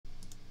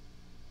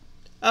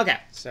Okay,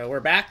 so we're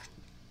back.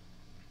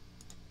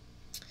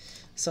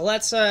 So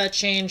let's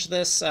change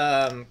this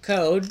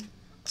code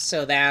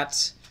so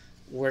that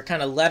we're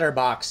kind of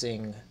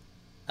letterboxing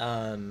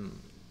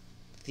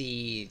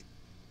the...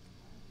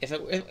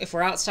 If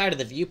we're outside of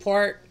the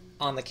viewport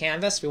on the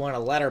canvas, we want to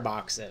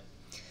letterbox it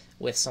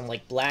with some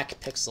like black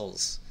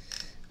pixels.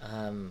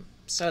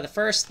 So the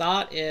first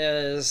thought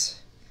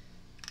is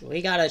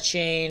we gotta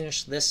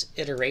change this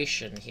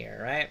iteration here,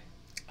 right?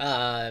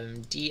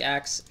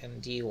 Dx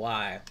and dy.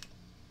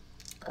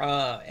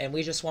 And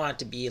we just want it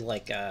to be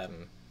like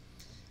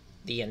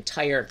the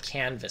entire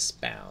canvas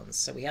bounds.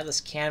 So we have this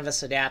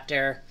canvas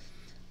adapter.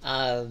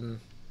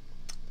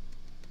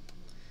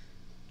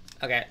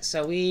 Okay,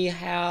 so we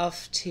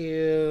have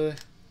to...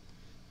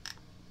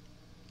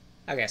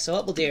 Okay, so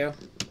what we'll do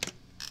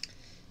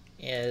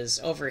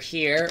is over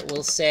here,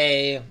 we'll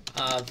say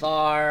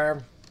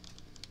var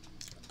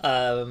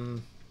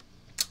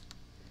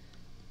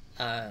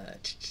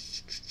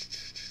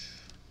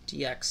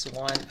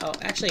dx1. Oh,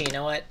 actually, you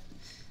know what?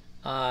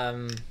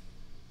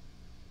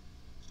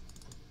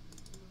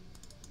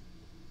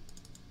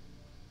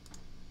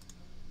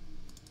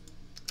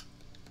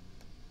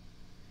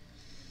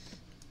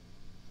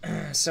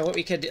 So what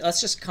we could do, let's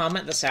just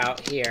comment this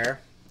out here,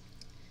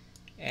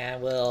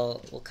 and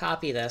we'll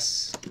copy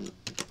this,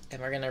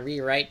 and we're gonna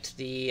rewrite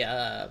the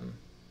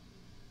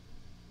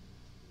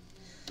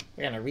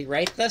we're gonna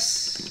rewrite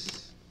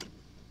this,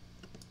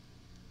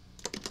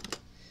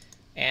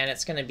 and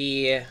it's gonna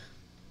be,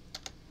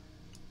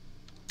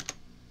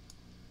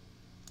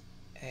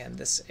 and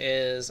this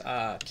is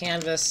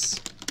canvas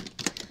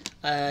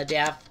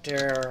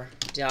adapter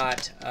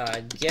dot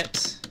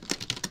get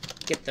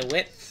the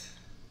width.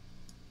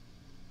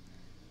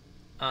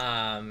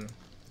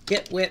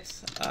 Get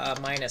width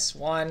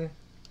 -1,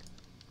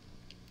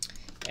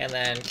 and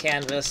then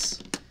canvas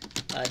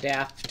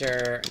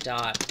adapter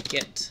dot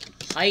get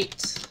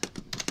height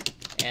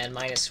and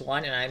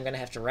 -1, and I'm gonna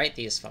have to write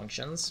these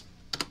functions.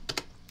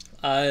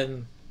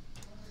 And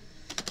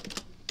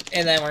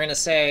then we're gonna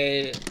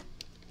say,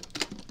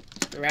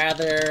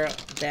 rather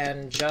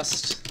than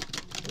just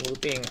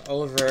looping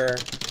over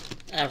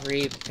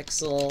every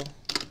pixel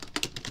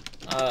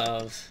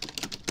of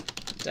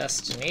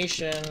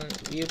destination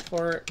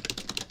viewport,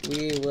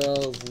 we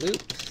will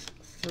loop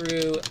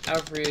through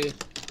every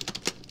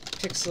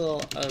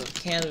pixel of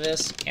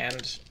canvas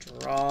and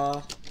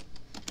draw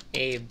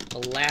a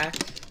black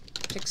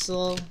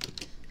pixel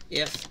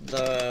if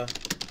the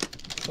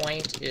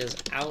point is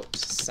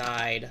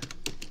outside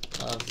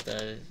of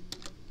the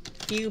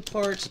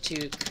viewport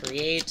to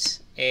create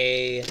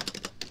a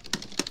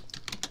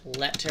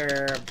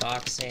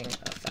letterboxing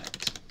effect.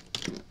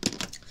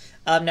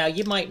 Now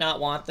you might not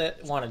want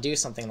to do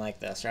something like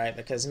this, right?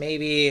 Because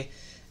maybe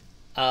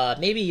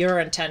your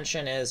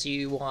intention is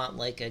you want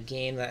like a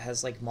game that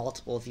has like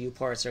multiple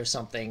viewports or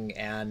something,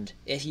 and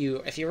if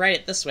you write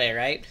it this way,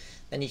 right,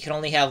 then you can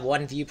only have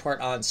one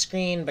viewport on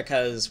screen,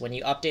 because when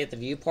you update the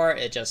viewport,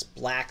 it just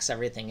blacks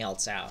everything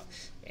else out.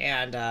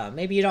 And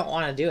maybe you don't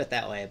want to do it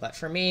that way, but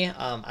for me,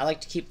 I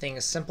like to keep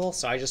things simple,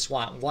 so I just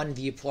want one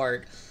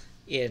viewport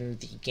in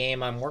the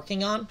game I'm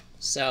working on,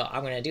 so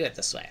I'm going to do it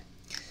this way.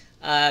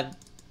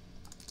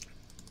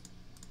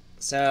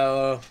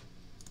 So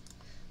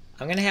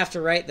I'm going to have to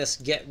write this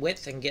get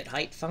width and get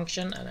height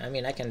function. And I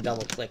mean, I can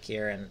double click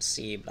here and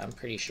see, but I'm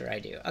pretty sure I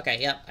do.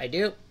 Okay, yep, I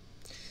do.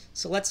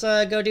 So let's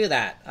go do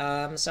that.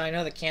 So I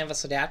know the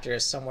canvas adapter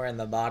is somewhere in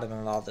the bottom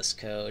of all this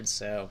code.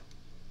 So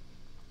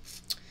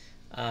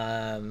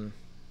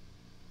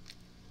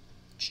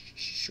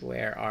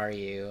where are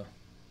you?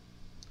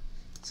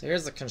 So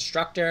here's the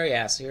constructor.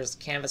 Yeah, so here's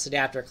the canvas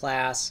adapter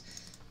class.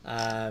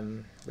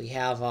 We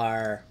have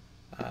our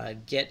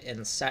get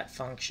and set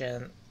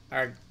function,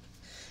 our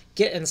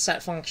get and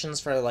set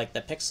functions for like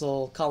the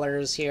pixel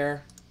colors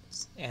here,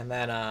 and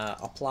then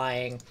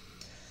applying.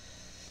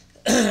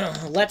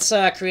 Let's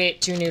create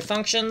two new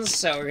functions.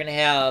 So we're gonna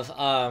have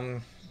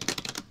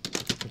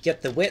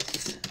get the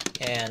width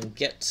and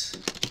get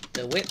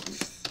the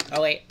width.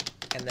 Oh wait,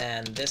 and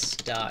then this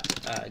dot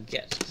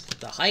get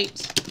the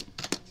height.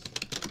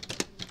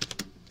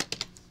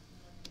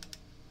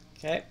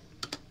 Okay.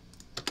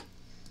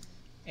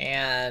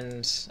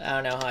 And I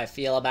don't know how I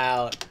feel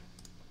about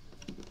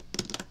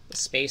the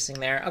spacing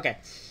there. Okay,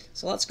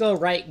 so let's go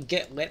write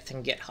get width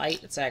and get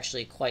height. It's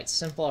actually quite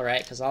simple,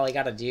 right? Because all we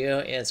got to do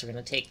is we're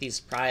going to take these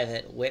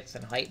private width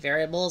and height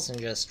variables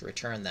and just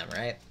return them,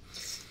 right?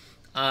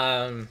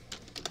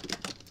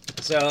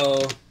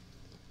 So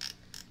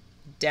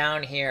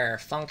down here,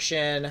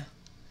 function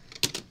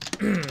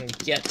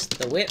get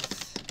the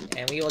width,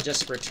 and we will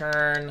just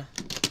return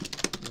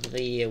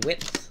the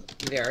width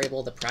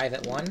variable, the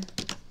private one,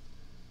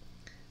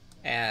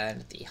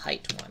 and the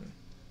height one.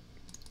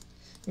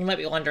 You might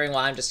be wondering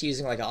why I'm just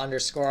using like an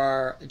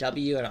underscore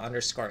W and an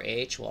underscore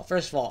H. Well,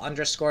 first of all,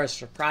 underscore is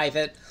for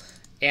private,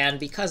 and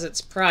because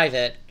it's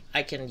private,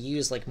 I can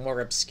use like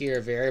more obscure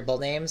variable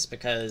names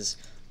because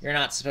you're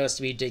not supposed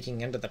to be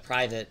digging into the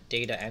private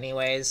data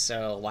anyways,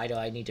 so why do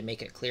I need to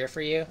make it clear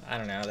for you? I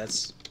don't know,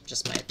 that's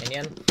just my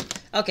opinion.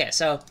 Okay,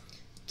 so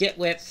get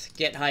width,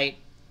 get height.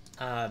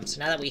 So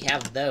now that we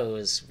have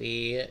those,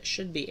 we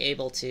should be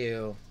able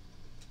to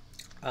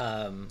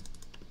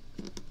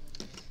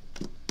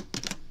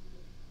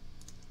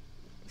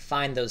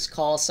find those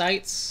call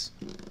sites.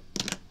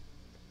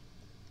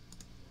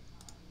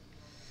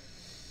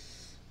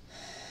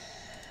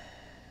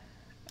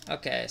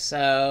 Okay,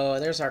 so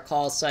there's our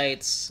call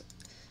sites,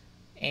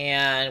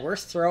 and we're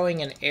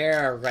throwing an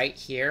error right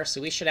here, so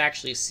we should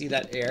actually see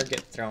that error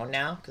get thrown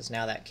now, because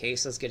now that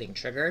case is getting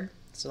triggered.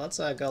 So let's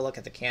go look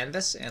at the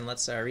canvas, and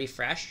let's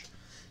refresh,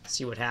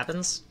 see what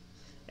happens.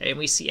 And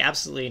we see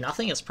absolutely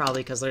nothing. It's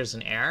probably because there's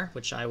an error,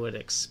 which I would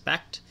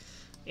expect.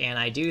 And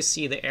I do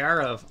see the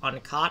error of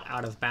uncaught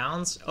out of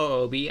bounds,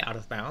 OOB out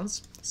of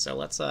bounds. So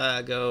let's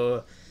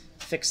go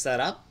fix that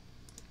up.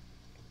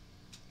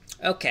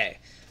 Okay,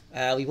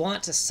 we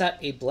want to set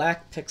a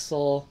black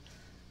pixel.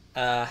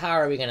 How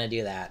are we going to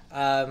do that?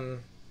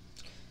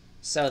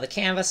 So the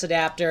canvas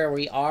adapter,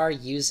 we are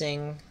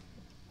using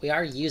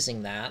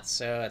that,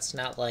 so it's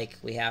not like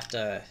we have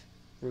to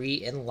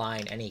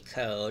re-inline any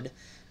code.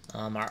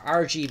 Our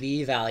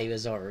RGB value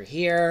is over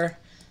here.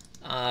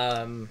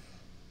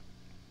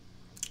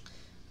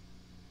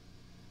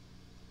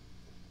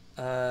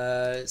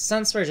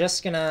 Since we're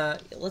just gonna,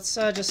 let's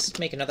just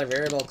make another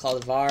variable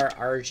called var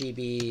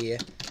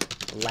RGB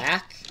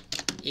black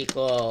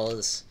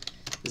equals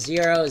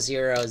 0,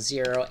 0,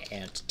 0,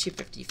 and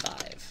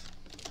 255.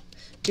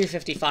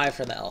 255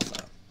 for the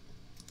alpha.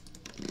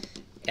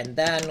 And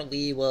then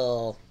we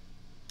will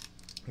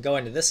go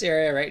into this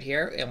area right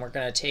here, and we're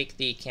going to take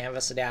the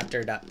canvas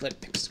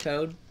adapter.putPix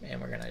code, and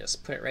we're going to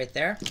just put it right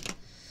there.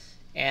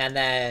 And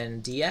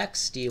then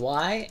dx,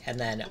 dy, and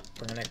then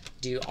we're going to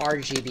do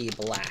RGB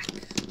black.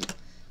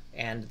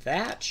 And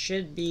that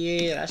should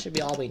be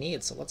all we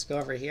need. So let's go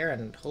over here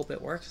and hope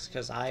it works,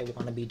 because I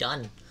want to be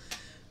done.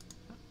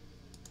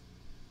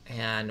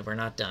 And we're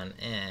not done.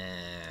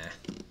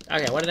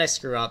 Okay, what did I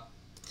screw up?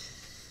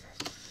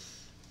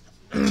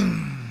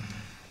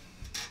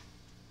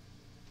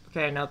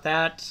 Okay, note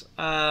that.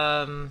 Okay,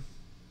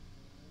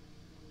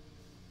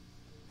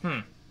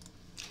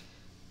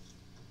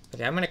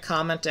 I'm going to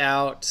comment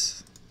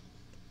out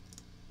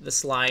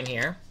this line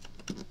here.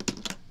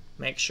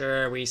 Make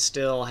sure we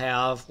still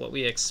have what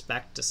we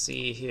expect to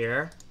see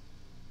here.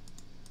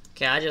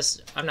 Okay,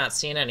 I'm not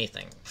seeing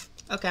anything.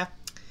 Okay.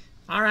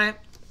 All right.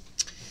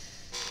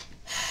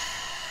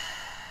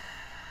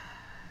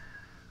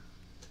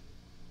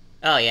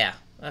 Oh, yeah.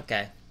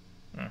 Okay.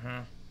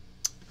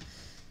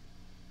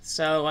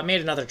 So I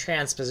made another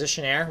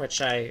transposition error,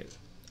 which I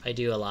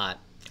do a lot.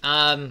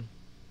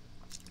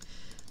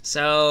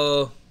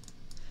 So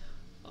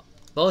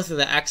both of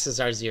the x's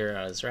are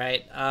zeros,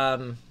 right?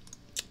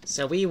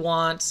 So we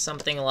want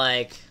something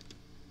like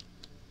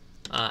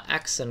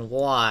x and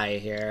y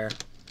here,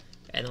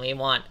 and we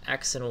want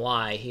x and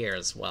y here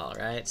as well,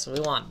 right? So we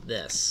want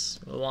this.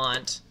 We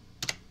want,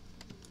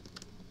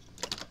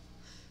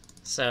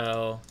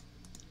 so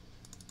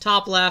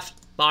top left,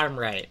 bottom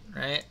right,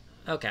 right?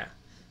 Okay.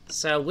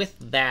 So with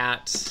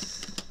that,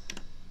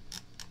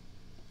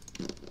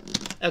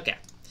 okay.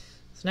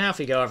 So now if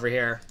we go over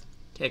here,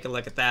 take a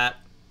look at that.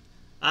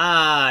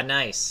 Ah,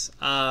 nice.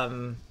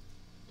 Well,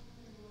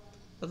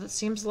 that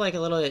seems like a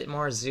little bit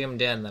more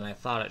zoomed in than I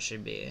thought it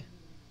should be,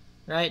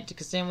 right?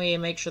 Because didn't we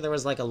make sure there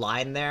was like a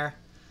line there?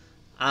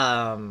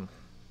 So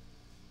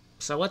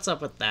what's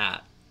up with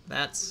that?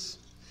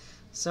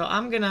 So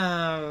I'm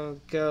gonna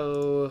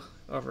go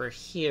over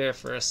here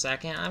for a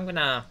second. I'm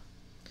gonna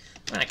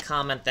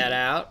comment that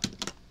out,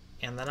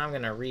 and then I'm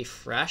gonna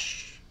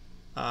refresh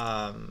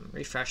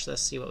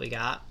this, see what we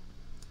got.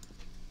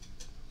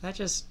 That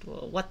just,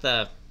 well, what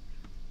the?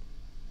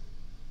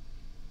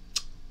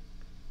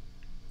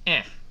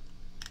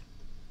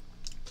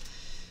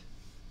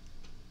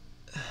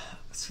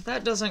 So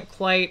that doesn't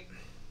quite.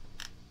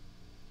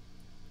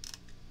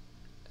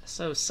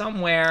 So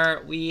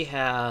somewhere we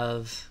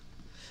have.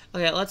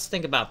 Okay, let's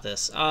think about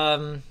this.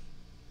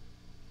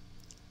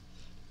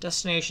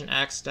 Destination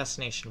X,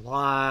 destination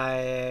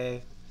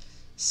Y,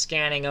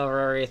 scanning over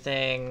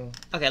everything.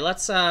 Okay,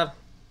 let's, so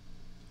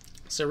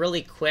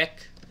really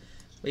quick,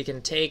 we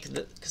can take,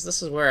 because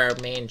this is where our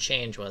main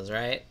change was,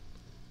 right?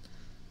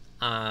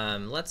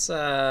 Let's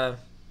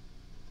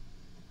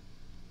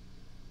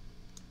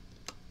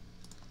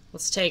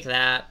take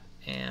that,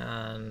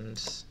 and,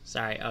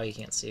 sorry, oh, you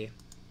can't see.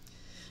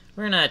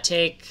 We're gonna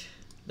take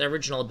the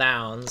original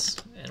bounds,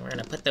 and we're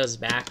gonna put those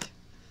back.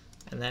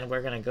 And then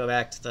we're going to go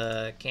back to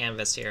the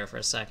canvas here for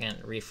a second,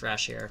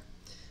 refresh here.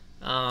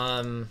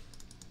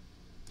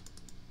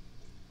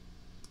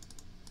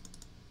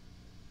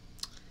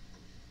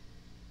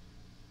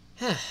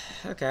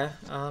 Okay,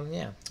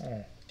 yeah.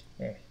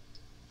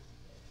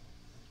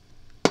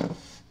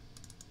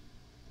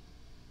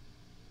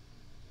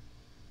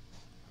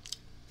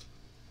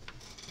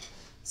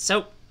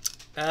 So,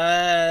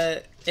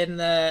 as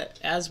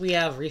we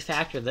have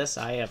refactored this,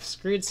 I have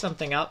screwed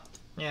something up.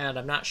 And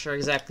I'm not sure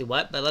exactly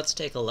what, but let's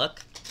take a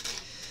look.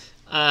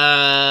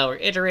 We're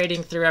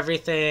iterating through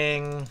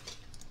everything.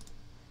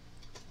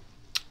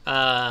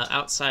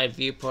 Outside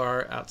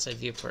viewport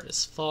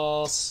is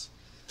false.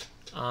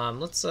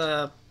 Let's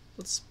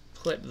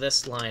put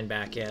this line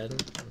back in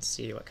and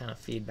see what kind of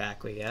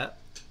feedback we get.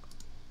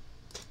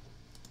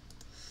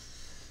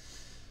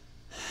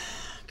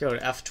 Go to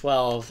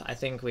F12. I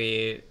think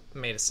we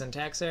made a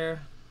syntax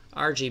error.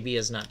 RGB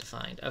is not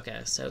defined.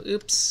 Okay, so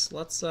oops.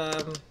 Let's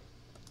not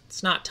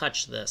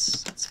touch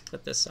this. Let's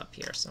put this up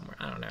here somewhere.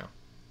 I don't know.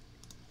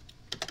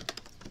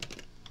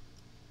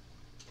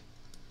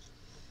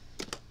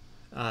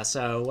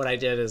 So what I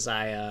did is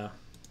I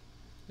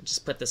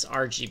just put this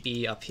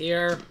RGB up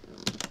here.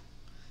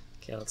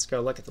 Okay, let's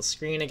go look at the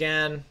screen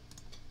again.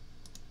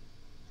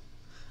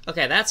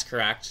 Okay, that's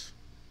correct.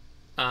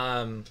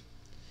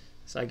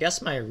 So I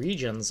guess my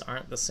regions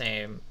aren't the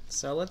same.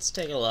 So let's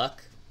take a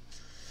look.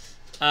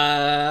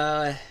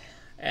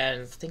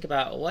 And think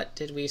about what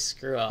did we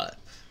screw up.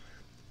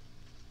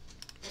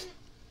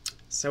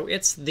 So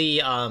it's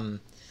the,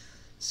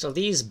 so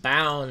these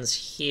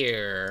bounds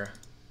here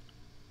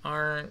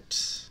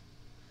aren't,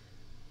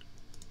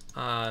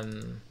 well,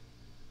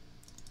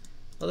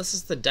 this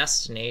is the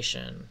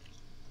destination.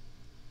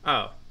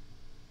 Oh.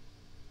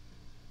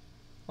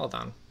 Hold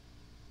on.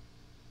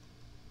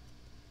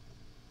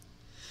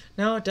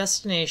 No,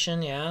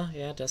 destination, yeah,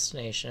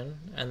 destination.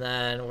 And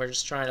then we're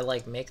just trying to,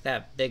 like, make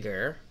that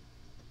bigger.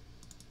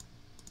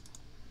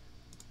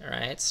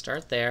 Alright,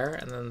 start there,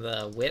 and then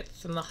the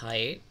width and the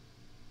height.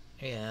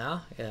 Yeah,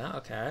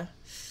 okay.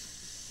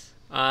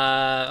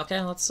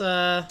 Okay, let's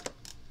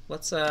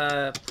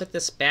put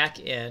this back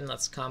in.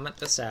 Let's comment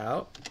this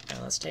out,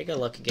 and let's take a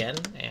look again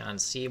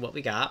and see what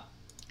we got.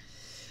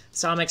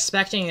 So I'm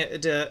expecting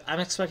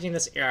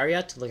this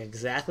area to look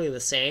exactly the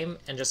same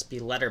and just be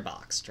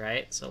letterboxed,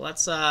 right? So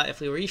let's if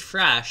we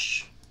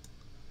refresh,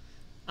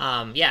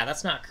 yeah,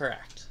 that's not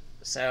correct.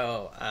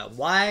 So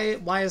why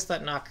is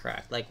that not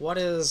correct? Like,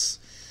 what's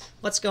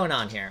going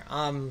on here?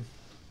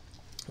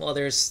 Well,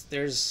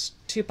 there's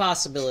two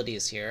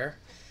possibilities here.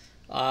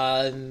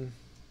 Either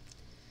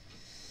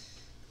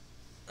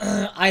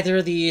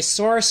the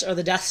source or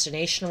the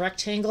destination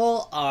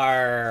rectangle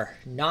are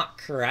not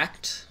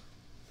correct.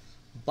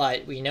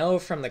 But we know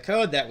from the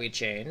code that we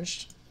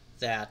changed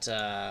that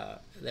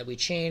that we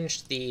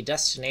changed the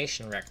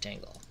destination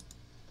rectangle.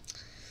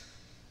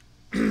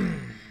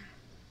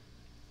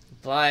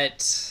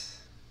 but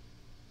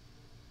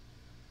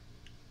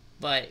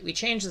we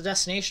changed the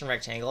destination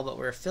rectangle, but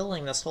we're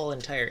filling this whole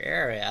entire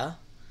area.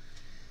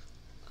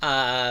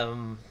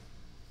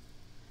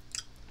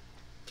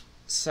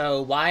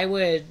 So why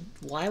would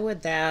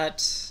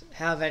that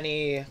have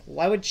any?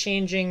 Why would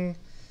changing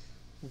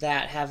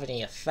that have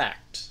any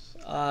effect?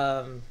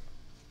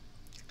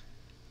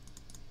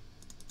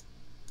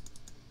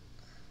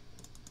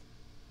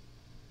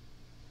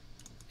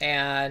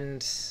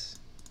 And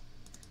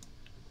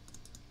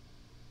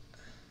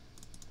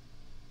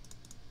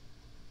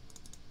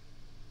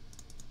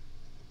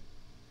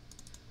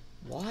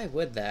why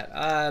would that?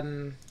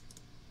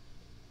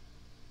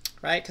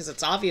 Right, because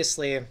it's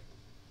obviously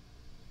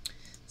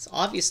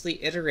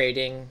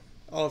iterating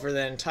over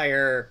the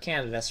entire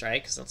canvas,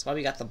 right? Because that's why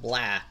we got the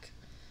black.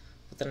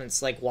 But then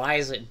it's like, why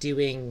is it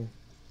doing...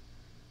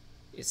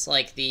 It's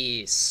like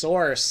the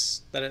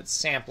source that it's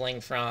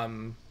sampling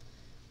from,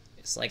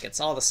 it's like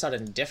it's all of a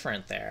sudden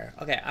different there.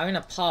 Okay, I'm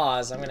going to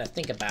pause. I'm going to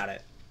think about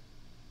it.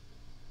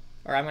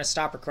 Or I'm going to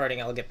stop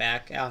recording. I'll get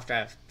back after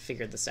I've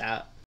figured this out.